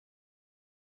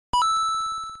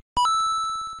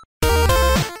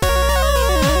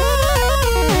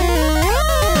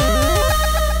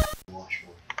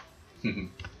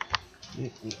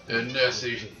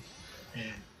see.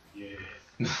 Yeah.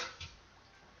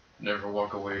 Never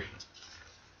walk away.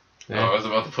 Yeah. Oh, I was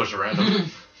about to push a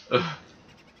random. Oh,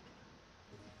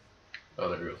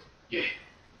 there it goes. Yeah.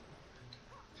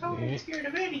 I'm not scared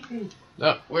of anything.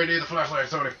 No. Where do you need the flashlight,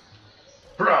 Sony?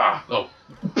 Hurrah! Oh.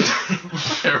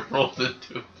 I rolled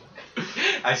into it.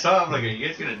 I saw him like, are you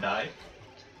guys gonna die?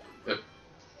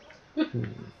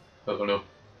 Oh no.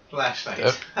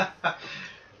 Flashlights.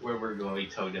 Where we're going,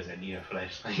 Toad doesn't need a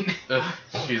flashlight.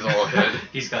 He's all ahead.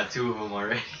 He's got 2 of them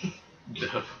already.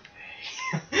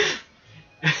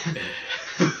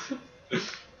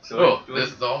 So Oh,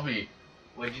 this is all me.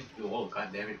 What'd you do? Oh, god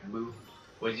damn it, move.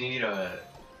 What did you need a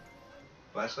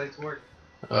flashlight to work?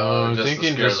 I'm just to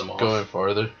thinking scare just them off. going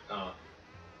farther Oh.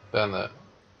 than that.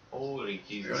 Holy We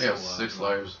Jesus. only have 6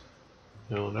 lives.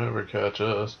 You'll never catch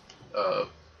us.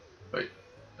 Wait.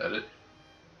 Edit.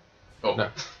 Oh. No.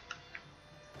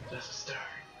 That's a star.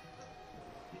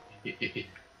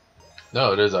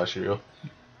 No, it is actually real.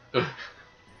 So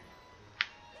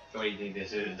what do you think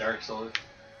this is? Dark Souls?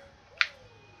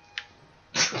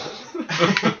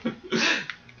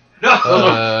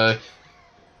 No!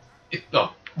 No.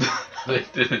 They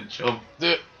didn't jump.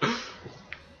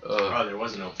 Oh, there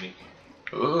was an opening.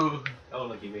 Oh. Oh,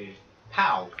 look, he made it.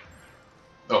 Pow!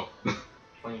 Oh.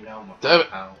 Playing down my Damn it.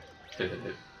 pow.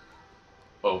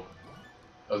 Oh.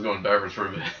 I was going backwards for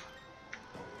a minute.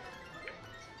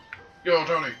 Yo,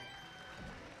 Tony.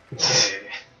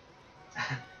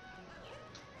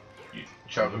 You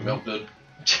chocolate milk did?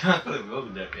 Chocolate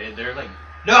milk dip. And they're like,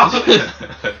 no!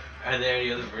 Are there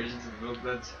any other versions of milk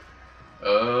duds?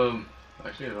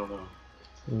 Actually, I don't know.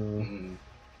 Mm.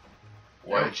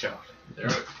 White chocolate.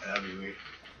 That'd be weird.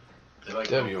 They're like,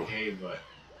 That'd be okay, but.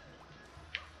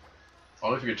 I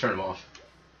wonder if you could turn them off.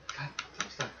 God, I'm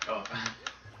stuck. Oh.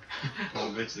 We'll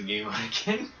glitch the game on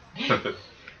again.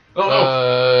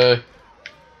 Oh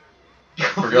no!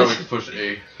 Forgot we could push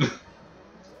A.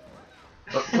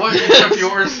 What? You kept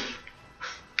yours?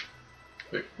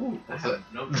 Wait, what's that?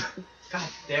 No. God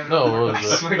damn it. No, what was I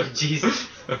that? swear to Jesus.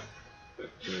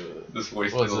 This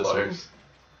wasted What's the this lives.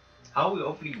 How are we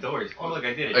opening doors? Oh, look,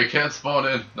 I did it. I can't spawn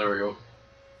in. There we go.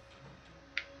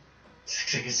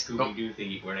 It's like a Scooby Doo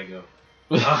thingy. Where'd I go?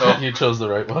 You chose the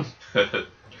right one.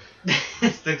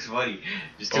 This looks funny.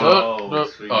 Just go. Oh, Oh, no.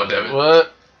 sweet. Oh, damn it.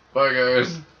 What? Bye,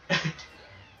 guys.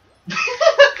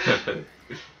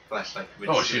 Flashlight.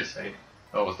 Oh, shit.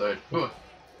 I almost died. Ooh.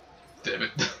 Damn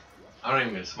it. I'm not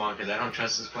even gonna spawn because I don't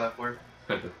trust this platform.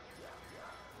 Yeah,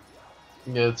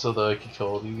 it's so that I can kill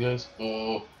all you guys.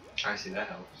 Oh. I see that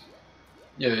helps.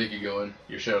 Yeah, you can go in.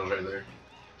 Your shadow's right there.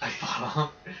 I fall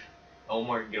off.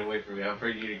 Omar, get away from me. I'm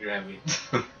afraid you to grab me.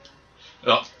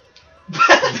 Oh.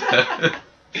 I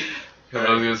was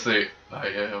gonna say, I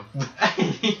am.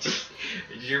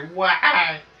 You're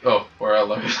why? Oh, we're out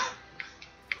live.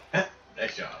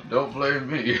 Nice job. Don't blame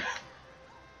me.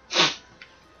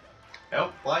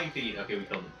 Help, flying feet. Okay, we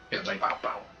killed him. It's Like, bow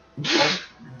bow. oh,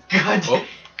 God. Oh,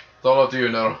 it's all up to you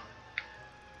now.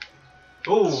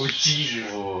 Oh, Jesus.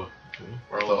 Oh,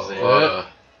 We're almost so,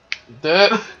 there.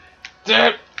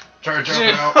 That. try jumping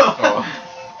out. Oh.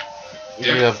 We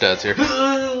have dads here.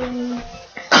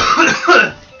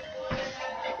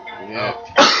 Yeah.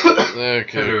 Okay.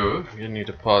 Hello. You need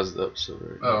to pause the episode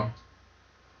right Oh. now.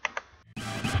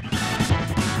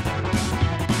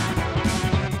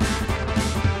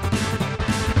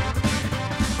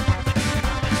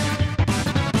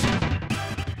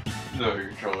 No, your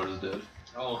controller is dead.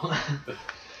 Oh.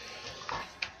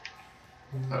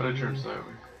 How did it turn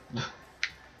sideways?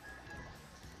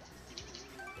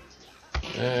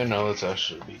 Now let's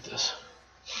actually beat this.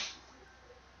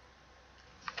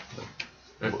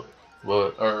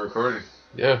 What? Our recording.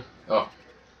 Yeah. Oh.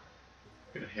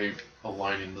 I hate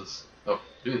aligning this. Oh,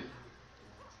 dude.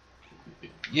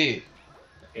 Yeah.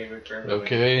 Okay, return.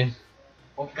 Okay.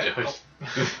 Oh, God. Oh.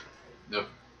 Yep.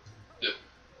 Yep.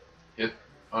 Hit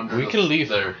under. We can leave.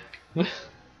 There. Yeah,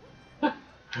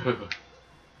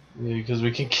 because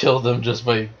we can kill them just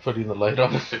by putting the light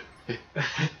on.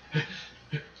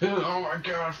 Oh my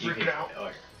god, You freaking can- out.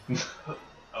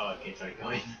 Oh, okay, sorry, go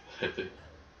ahead.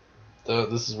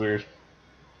 This is weird.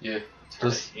 Yeah,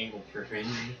 Just- angle perfect.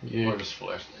 Yeah. or just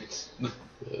flashlights.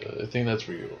 I think that's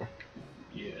where you are.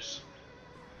 Yes.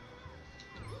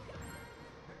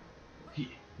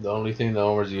 The only thing that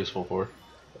Homer's useful for.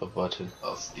 A button.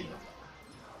 I'll steal.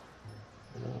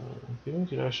 I think we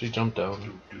could actually jump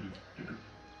down.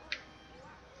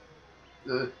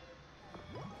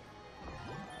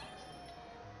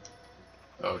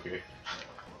 Okay.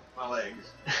 My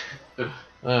legs.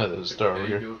 There's a star over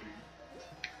There you here.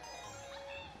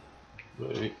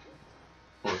 go. Wait.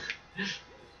 What?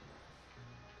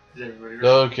 everybody run.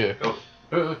 Okay. Go.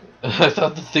 I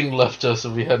thought the thing left us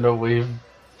and we had no way of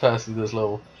passing this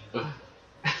level.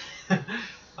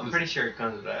 I'm pretty sure it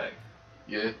comes back.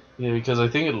 Yeah. Yeah, because I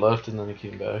think it left and then it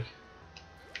came back.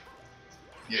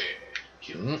 Yeah.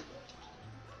 Kill it. Mm.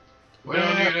 We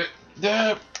don't need it.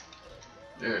 Damn.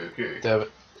 Yeah, okay. Damn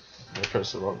it. I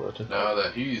pressed the wrong button. Now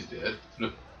that he's dead.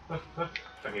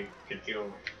 Okay, good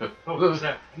deal. Oh,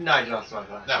 snap. No, I lost my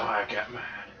glass. Now I got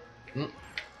mine.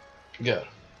 Got it.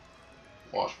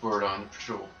 Washboard on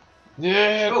patrol.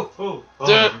 Yeah. Oh.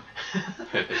 Damn.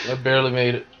 I barely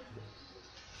made it.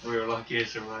 We were lucky to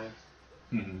survive.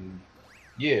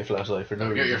 Yeah, flashlight for no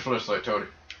Now get your reason. flashlight, Tony.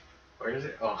 Where is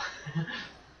it? Oh.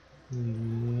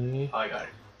 Mm, Oh, I got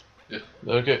it.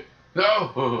 Okay.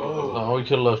 No! Oh, we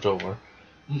could have left over.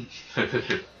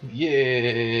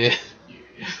 Yeah.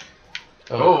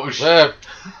 Oh, shit.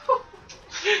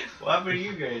 What happened to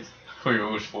you guys? We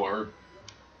moved forward.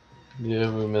 Yeah,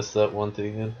 we missed that one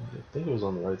thing. And I think it was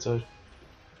on the right side.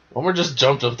 Homer just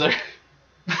jumped up there.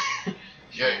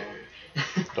 Yeah.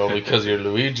 Oh, because you're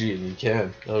Luigi and you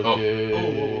can.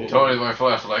 Okay. Tony's my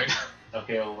flashlight.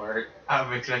 Okay, Omar.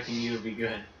 I'm expecting you to be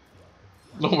good.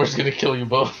 Homer's gonna kill you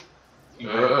both.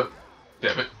 Damn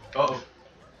it. Uh-oh.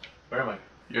 Where am I?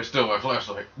 You're still my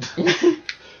flashlight.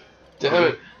 Damn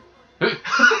it.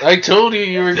 I told you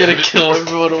you were gonna kill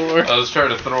everyone, Homer. I was trying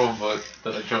to throw him, but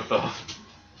then I jumped off.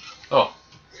 Oh,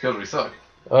 it's because we suck.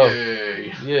 Oh.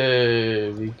 Yay.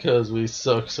 Yay, because we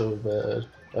suck so bad.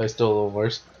 I stole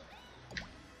Homer's.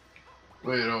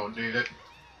 We don't need it.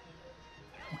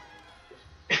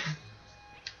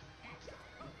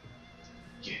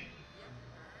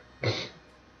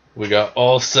 We got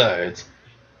all sides.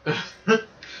 Duh.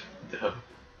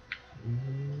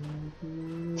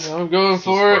 I'm going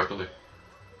for it. Sparkly.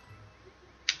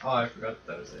 Oh, I forgot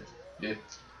that was it. Yeah.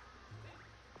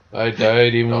 I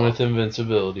died even Oh. with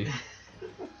invincibility.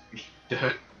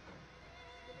 Duh.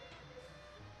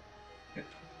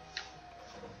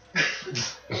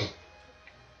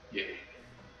 Yeah.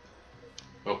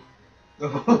 Oh.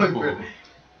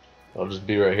 I'll just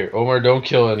be right here. Homer, don't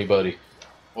kill anybody.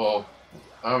 Well,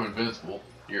 I'm invincible.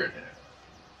 You're in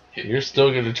there. You're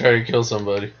still gonna try to kill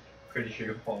somebody. Pretty sure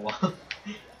you fall off.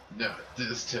 Not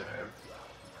this time.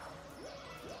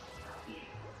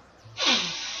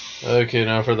 Okay,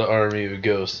 now for the army of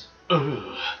ghosts.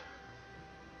 Ugh.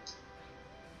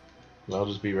 I'll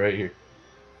just be right here.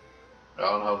 I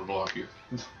don't know how to block you.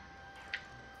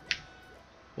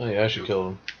 Oh yeah, I should kill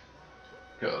him.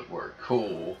 Because we're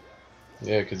cool.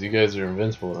 Yeah, because you guys are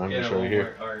invincible and I'm just right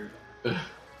here. Our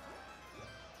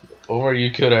Homer,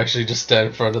 you could actually just stand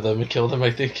in front of them and kill them,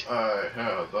 I think. I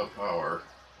have the power.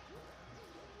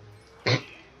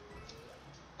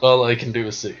 All I can do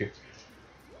is sit here.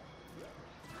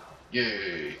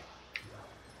 Yay.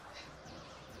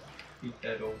 Beat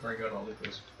that over. I got all the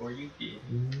ghosts before you did.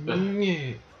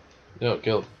 Yeah. No,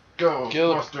 kill him. Go,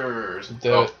 Kill- Busters!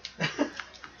 Damn it.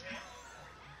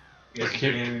 You guys are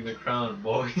getting the crown,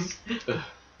 boys.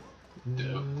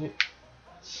 Mm,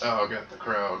 Oh, I got the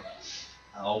crown.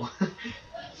 Ow.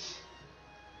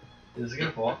 Is it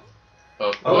gonna fall?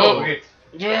 Oh, Oh, okay.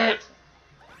 yeah.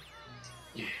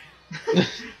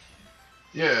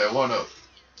 Yeah, one up.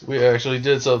 We actually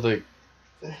did something.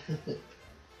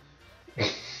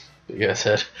 Big ass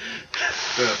head.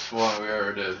 Best one we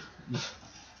ever did.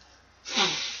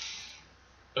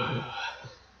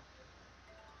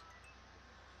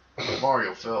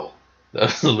 Mario fell. That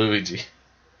was Luigi.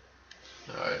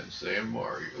 I didn't say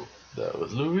Mario. That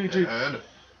was Luigi. And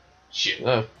shit.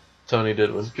 No, Tony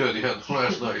did one. Good, he had the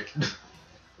flashlight.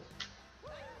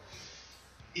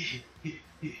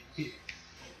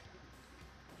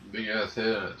 Big ass head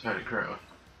and a tiny crown.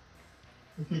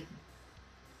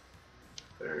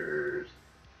 There's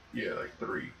like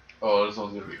 3. Oh, this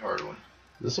one's gonna be a hard one.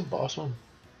 Is this a boss one?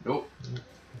 Nope.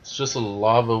 It's just a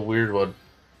lava weird one.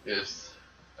 Yes,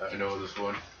 I know this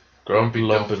one. Grumpy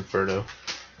Lump Dump. Inferno.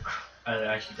 I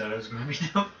actually thought it was gonna be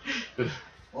dumb.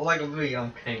 Well, like a movie,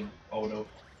 I'm king. Oh no.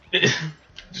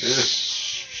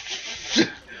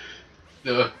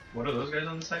 What are those guys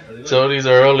on the side? Are they Tony's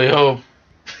our only hope.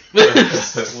 way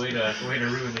to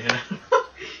ruin it.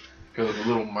 Because the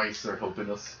little mice are helping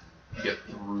us get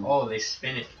through. Oh, they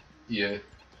spin it. Yeah.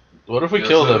 What if we Yes,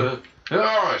 kill them?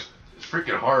 Oh, it's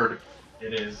freaking hard.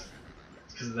 It is.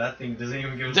 Because that thing doesn't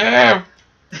even give us. Damn!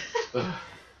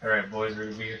 Alright, boys, we're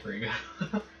gonna be here for you.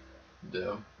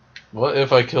 Damn. What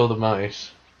if I kill the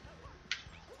mice?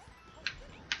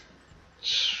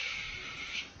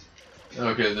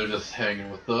 Okay, they're just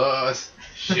hanging with us.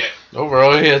 Shit. Over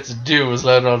all he had to do was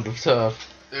land on the top.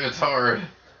 It's hard.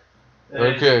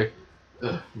 Okay.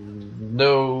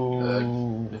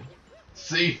 No.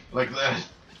 See? Like that.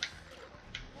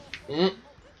 Mm.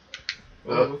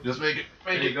 Just make it.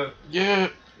 There Make you it. go. Yeah.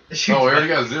 Oh, we already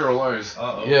got 0 lives.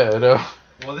 Uh oh. Yeah, I know.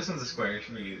 Well, this one's a square. It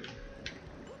should be easy.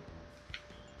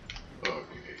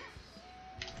 Okay.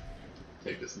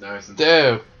 Take this nice and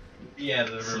Damn. Yeah,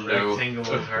 the Slow. rectangle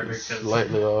was harder because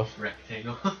Slightly off.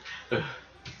 rectangle.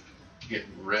 get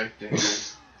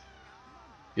rectangles.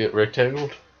 Get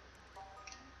rectangled.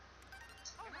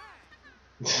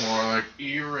 More like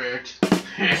erect.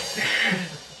 It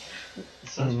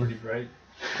sounds pretty bright.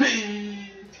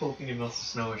 Hoping it melts the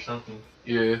snow or something.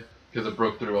 Yeah, because it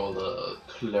broke through all the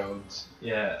clouds.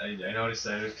 Yeah, I noticed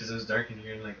that. It was because it was dark in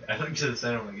here, and like I looked to the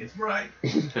side, I'm like, it's bright.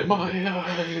 My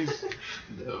eyes.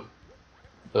 No.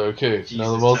 Okay, now the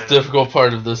Jesus, most I know. difficult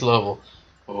part of this level.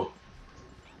 Oh.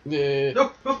 Yeah.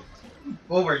 No, no.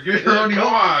 Over, you're Come already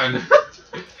home. on!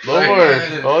 Don't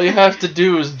worry. All you have to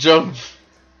do is jump.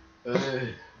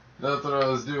 Hey, that's what I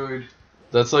was doing.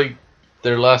 That's like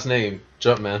their last name,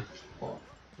 Jumpman. Oh,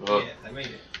 Yeah, I made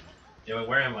it. Yeah, but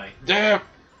where am I? Damn.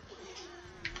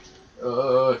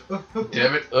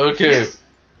 damn it. Okay. Yes.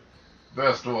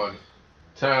 Best one.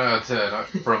 10 out of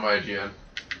 10 from IGN.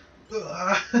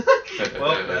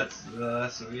 Well,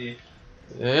 that's me.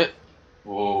 Yeah.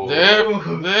 Whoa.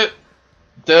 Damn.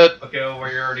 That. Okay,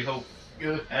 over, you're already home.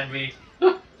 Good. And me.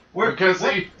 We can't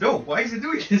what? see. No, why is it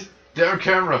doing this? Down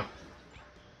camera.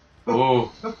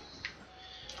 Oh.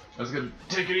 I was gonna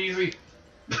take it easy.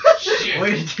 Shit.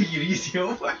 Way to take it easy,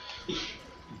 over.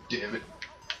 Damn it.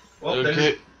 Well,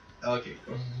 Okay. Okay,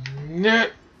 cool. Yeah.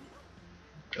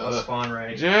 I'll spawn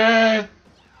right. Yeah.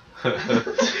 I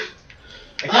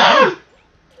can't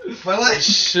move. My leg. I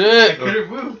Shit. couldn't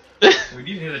move. We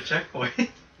need to hit a checkpoint.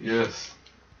 Yes.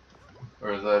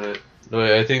 Or is that it?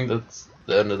 Wait, I think that's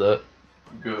the end of that.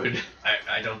 Good.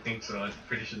 I don't think so. I'm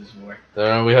pretty sure there's more.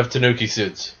 Alright, we have Tanuki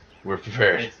suits. We're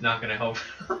prepared. It's not gonna help.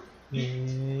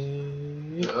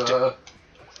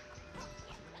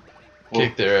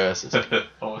 Kick their asses.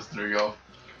 Almost threw you off.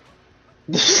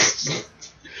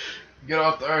 Get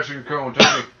off the arching cone,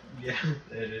 Tony. Yeah,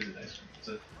 it is a nice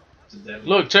one. It's a deadly.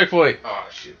 Look, checkpoint. Oh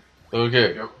shit.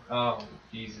 Okay. Yep. Oh,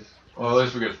 Jesus. Well, at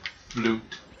least we get flute.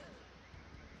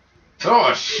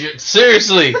 Oh shit.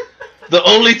 Seriously, the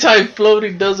only time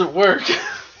floating doesn't work.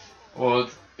 Well,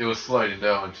 it was sliding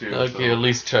down too. Okay, so. at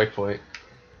least checkpoint.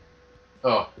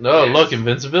 Oh. No, yes. look,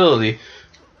 invincibility.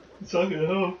 It's not gonna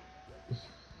help.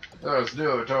 Let's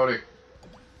do it, Tony.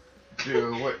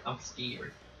 Do it. I'm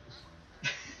scared.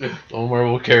 Omar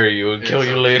will carry you and kill It's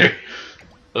you okay. later.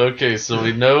 Okay, so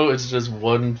we know it's just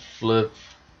one flip.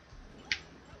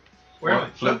 Where am I?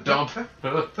 Flip dump.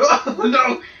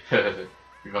 Oh, no!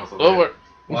 You also Omar.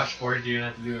 Watch for it, you don't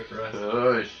have to do it for us.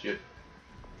 Oh shit.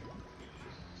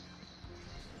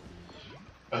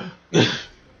 Where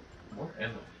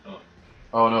am I? Oh,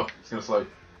 Oh no, it's gonna slide.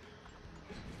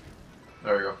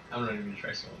 There we go. I'm not even gonna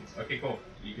try some of these. Okay, cool.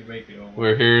 You can make it over.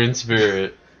 We're here in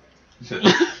spirit.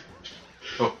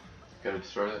 Oh, gotta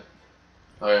destroy that.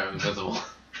 Oh yeah, I'm invincible.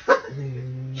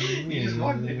 You just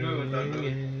walked into it without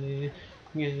doing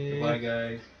it. Bye,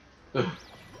 guys.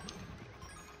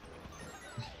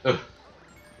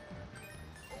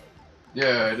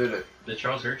 Yeah, I did it. Did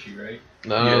Charles hurt you, right?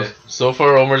 No, Yeah. so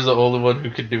far Omar's the only one who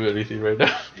can do anything right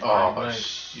now. Oh Nice.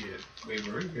 shit. Wait,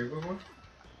 were we here before?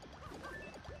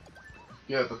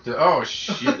 Yeah, oh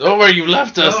shit. Omar, you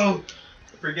left us. No!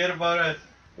 Forget about us.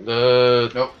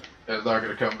 Nope, it's not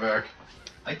gonna come back.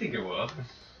 I think it will.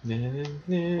 We'll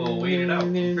We'll wait it out.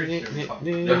 I'm pretty sure it'll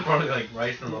they're probably like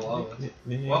right from the lava.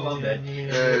 Well, I'm dead.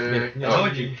 Hey. I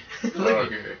told you.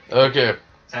 Look at Okay. Okay.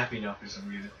 It's happy now for some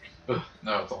reason.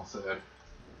 Now it's all sad.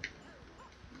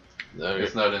 Okay.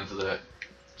 It's not into that.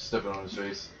 Stepping on his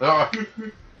face. Ah!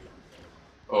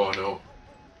 Oh no.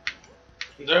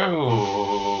 No.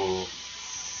 Oh.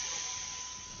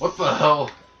 What the hell?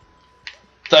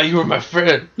 Thought you were my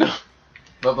friend. No.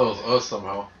 Thought that was us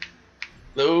somehow.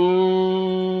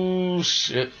 Oh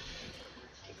shit.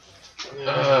 This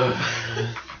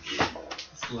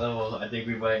level, I think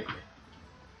we might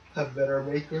have better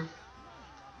maker.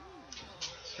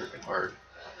 It's freaking hard.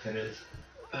 It is.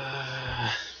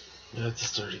 I have to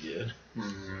start again.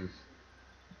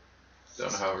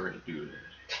 Don't know how we're gonna do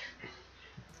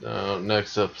that.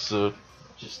 Next episode.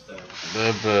 Just Bye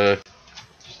bye.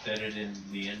 just edit in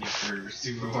the ending for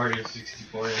Super Mario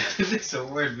 64. It's so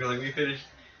weird. Be like, we finished.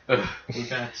 We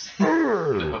passed.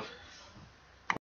 Ugh.